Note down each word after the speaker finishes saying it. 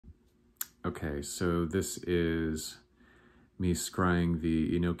Okay, so this is me scrying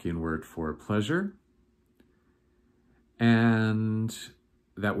the Enochian word for pleasure. And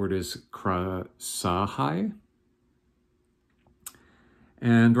that word is Qrasahi.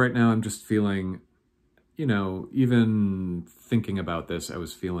 And right now I'm just feeling, you know, even thinking about this, I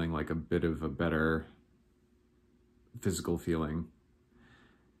was feeling like a bit of a better physical feeling,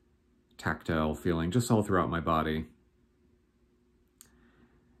 tactile feeling, just all throughout my body.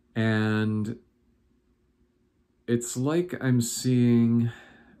 And it's like I'm seeing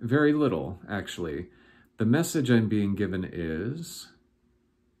very little, actually. The message I'm being given is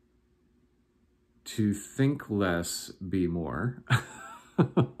to think less, be more.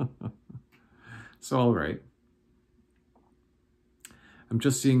 So, all right. I'm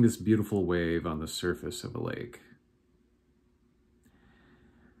just seeing this beautiful wave on the surface of a lake.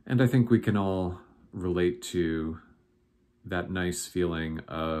 And I think we can all relate to that nice feeling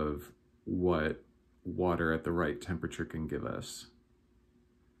of what water at the right temperature can give us.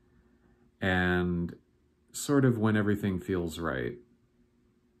 And sort of when everything feels right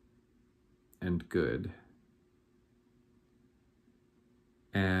and good.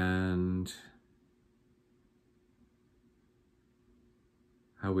 And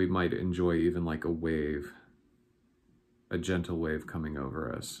how we might enjoy even like a wave, a gentle wave coming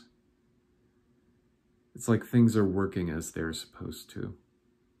over us. It's like things are working as they're supposed to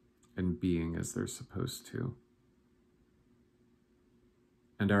and being as they're supposed to.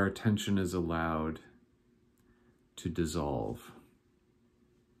 And our attention is allowed to dissolve.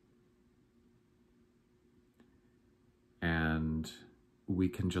 And we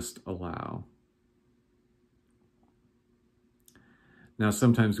can just allow. Now,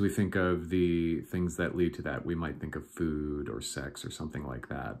 sometimes we think of the things that lead to that. We might think of food or sex or something like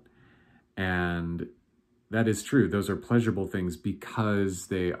that. And that is true. Those are pleasurable things because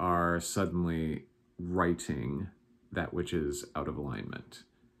they are suddenly righting that which is out of alignment.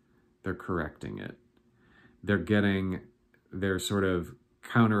 They're correcting it. They're sort of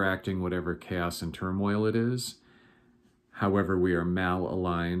counteracting whatever chaos and turmoil it is. However, we are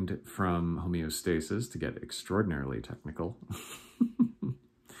malaligned from homeostasis, to get extraordinarily technical.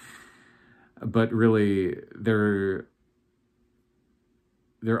 But really, they're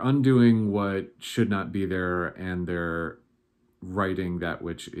undoing what should not be there, and they're righting that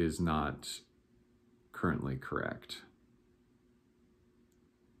which is not currently correct.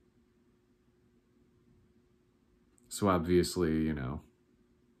 So obviously, you know,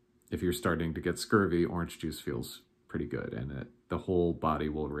 if you're starting to get scurvy, orange juice feels pretty good, and the whole body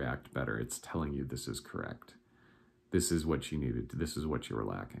will react better. It's telling you this is correct. This is what you needed. This is what you were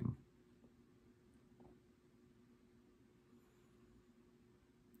lacking.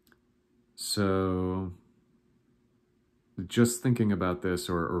 So just thinking about this,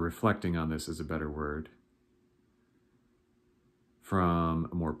 or reflecting on this is a better word, from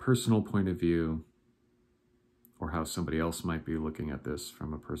a more personal point of view, or how somebody else might be looking at this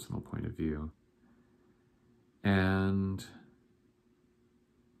from a personal point of view. And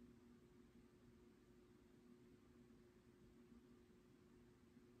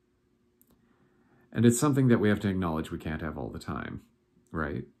it's something that we have to acknowledge we can't have all the time,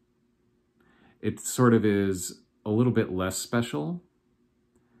 right? It sort of is a little bit less special,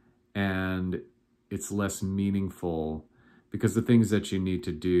 and it's less meaningful because the things that you need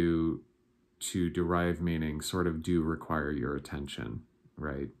to do to derive meaning sort of do require your attention,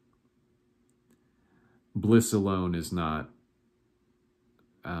 right? Bliss alone is not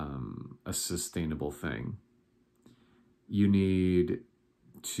a sustainable thing. You need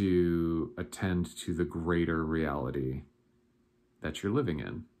to attend to the greater reality that you're living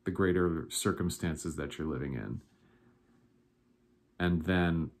in, the greater circumstances that you're living in. And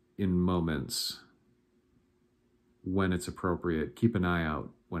then in moments when it's appropriate, keep an eye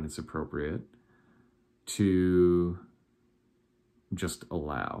out when it's appropriate to just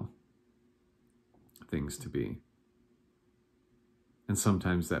allow things to be. And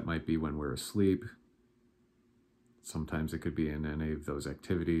sometimes that might be when we're asleep. Sometimes it could be in any of those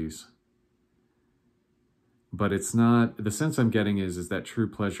activities. But it's not, the sense I'm getting is that true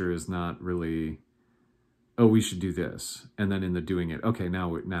pleasure is not really, oh, we should do this. And then in the doing it, okay,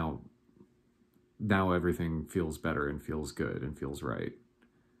 now everything feels better and feels good and feels right.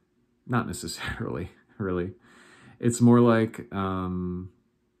 Not necessarily, really. It's more like,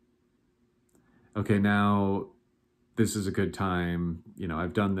 okay, now this is a good time. You know,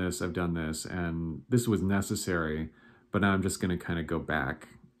 I've done this, and this was necessary, but now I'm just going to kind of go back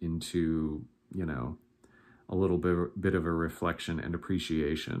into, you know, a little bit of a reflection and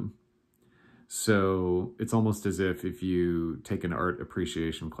appreciation. So it's almost as if you take an art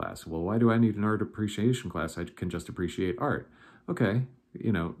appreciation class. Well, why do I need an art appreciation class? I can just appreciate art. Okay,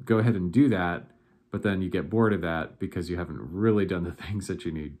 go ahead and do that, but then you get bored of that because you haven't really done the things that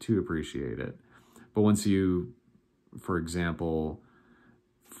you need to appreciate it. But once you, for example,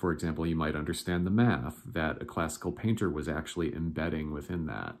 you might understand the math that a classical painter was actually embedding within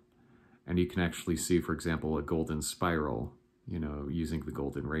that. And you can actually see, for example, a golden spiral, using the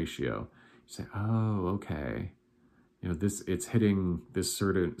golden ratio. You say, oh, okay. It's hitting this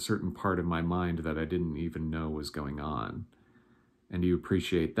certain part of my mind that I didn't even know was going on. And you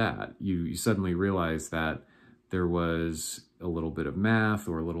appreciate that. You suddenly realize that there was a little bit of math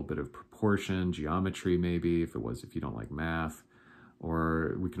or a little bit of proportion, geometry maybe, if you don't like math.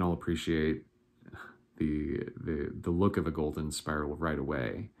 Or we can all appreciate the look of a golden spiral right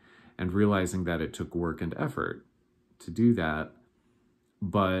away, and realizing that it took work and effort to do that,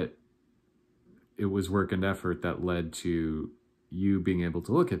 but it was work and effort that led to you being able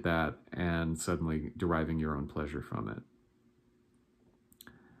to look at that and suddenly deriving your own pleasure from it.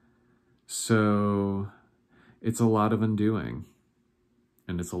 So it's a lot of undoing,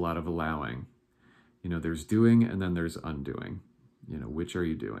 and it's a lot of allowing. There's doing and then there's undoing. Which are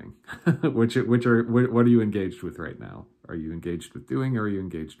you doing? What are you engaged with right now? Are you engaged with doing, or are you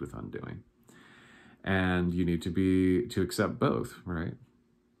engaged with undoing? And you need to accept both, right?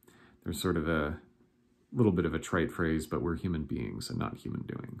 There's sort of a little bit of a trite phrase, but we're human beings and not human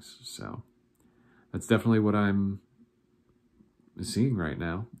doings. So that's definitely what I'm seeing right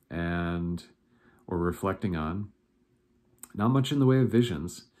now or reflecting on. Not much in the way of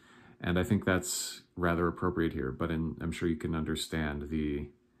visions. And I think that's rather appropriate here, but I'm sure you can understand the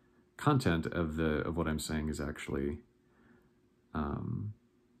content of what I'm saying is actually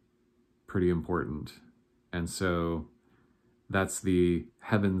pretty important. And so that's the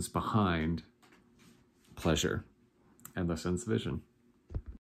heavens behind pleasure and thus ends the vision.